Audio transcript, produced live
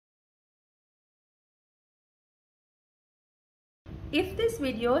If this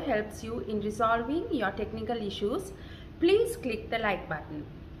video helps you in resolving your technical issues, please click the like button.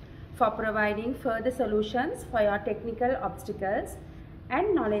 For providing further solutions for your technical obstacles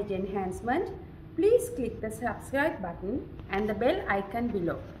and knowledge enhancement, please click the subscribe button and the bell icon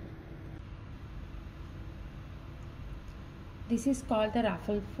below. This is called the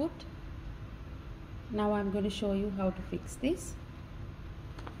raffle foot. Now I'm going to show you how to fix this.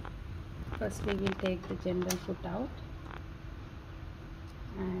 First we will take the general foot out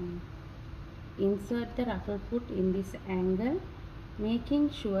and insert the raffle foot in this angle, making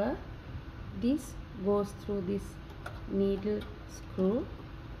sure this goes through this needle screw.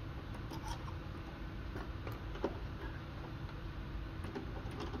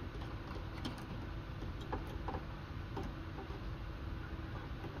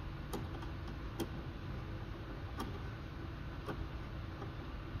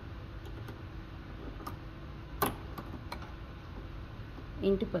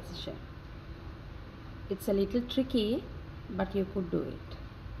 Into position. It's a little tricky, but you could do it.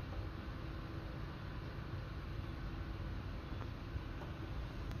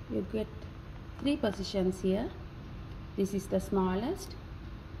 You get 3 positions here. This is the smallest,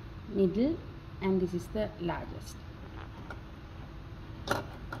 middle, and this is the largest.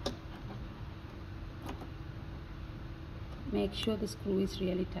 Make sure the screw is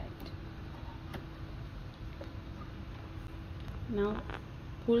really tight. Now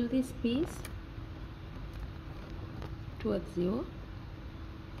pull this piece towards you.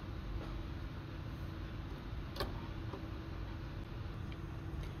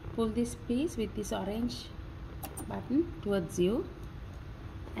 Pull this piece with this orange button towards you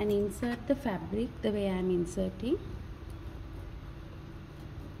and insert the fabric the way I am inserting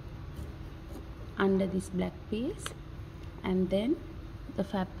under this black piece, and then the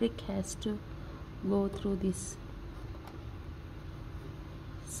fabric has to go through this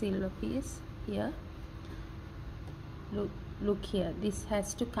silver piece here. Look here, this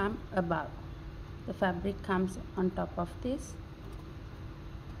has to come above. The fabric comes on top of this.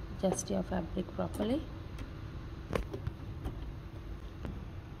 Adjust your fabric properly.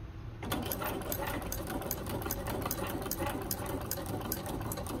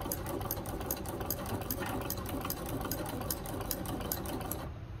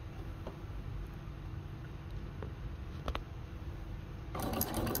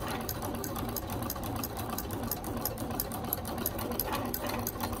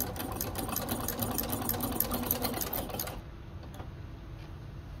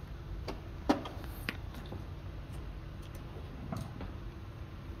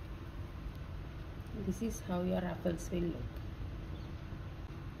 This is how your ruffles will look.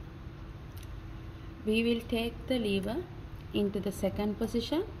 We will take the lever into the second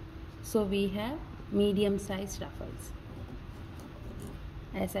position, so we have medium sized ruffles.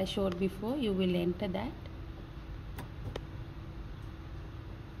 As I showed before, you will enter that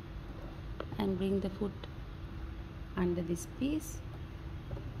and bring the foot under this piece.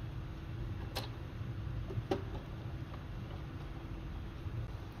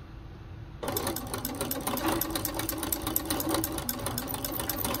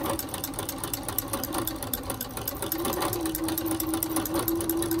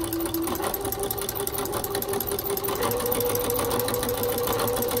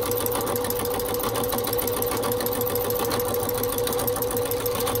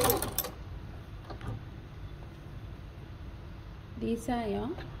 These are your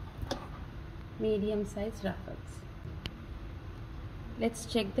medium sized ruffles. Let's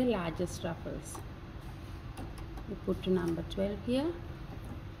check the largest ruffles. We put to number 12 here.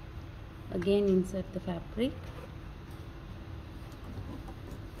 Again insert the fabric.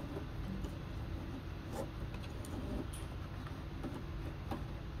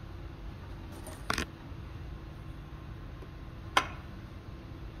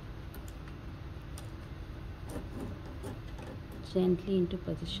 Gently into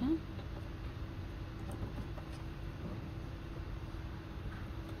position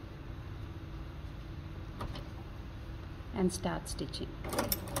and start stitching.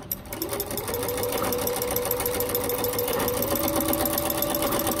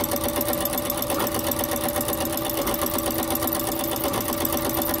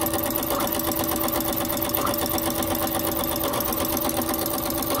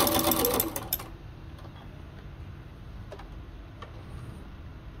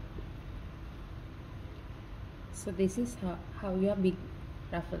 So this is how your big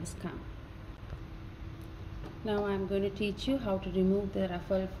ruffles come. Now I am going to teach you how to remove the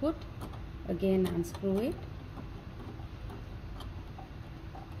ruffle foot. Again and unscrew it.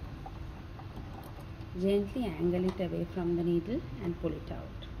 Gently angle it away from the needle and pull it out.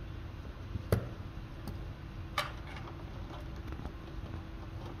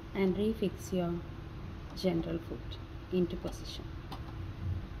 And refix your general foot into position.